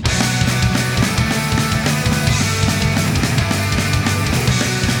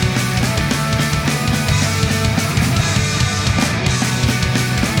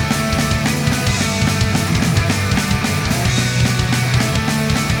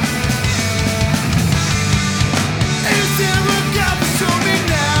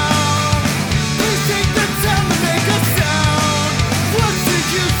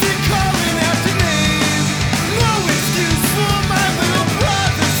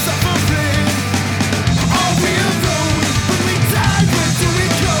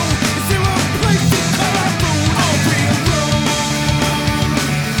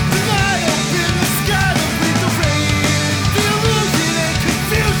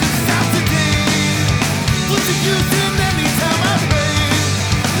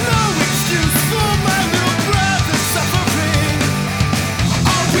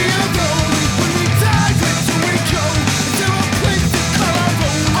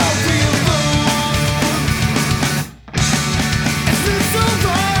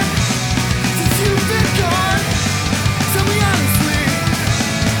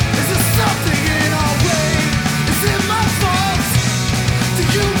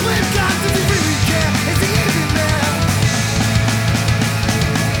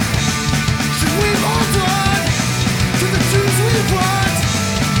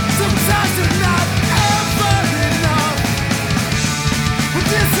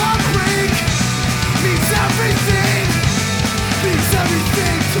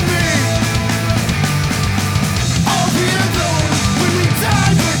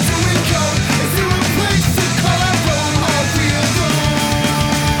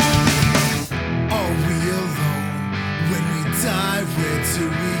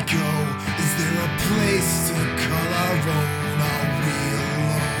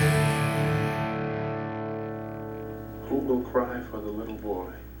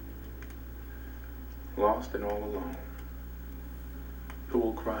lost and all alone? Who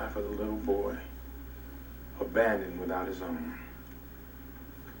will cry for the little boy, abandoned without his own?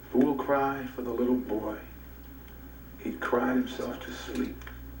 Who will cry for the little boy? He cried himself to sleep.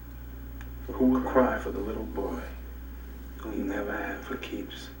 Who will cry for the little boy who he never had for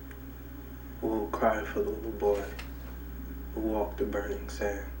keeps? Who will cry for the little boy who walked the burning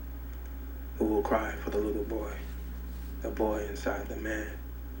sand? Who will cry for the little boy, the boy inside the man?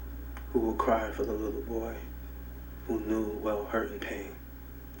 Who will cry for the little boy who knew well hurt and pain?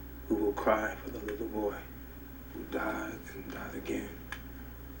 Who will cry for the little boy who died and died again?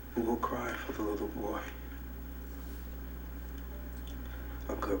 Who will cry for the little boy,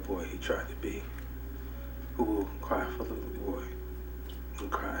 a good boy he tried to be? Who will cry for the little boy who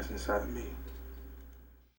cries inside of me?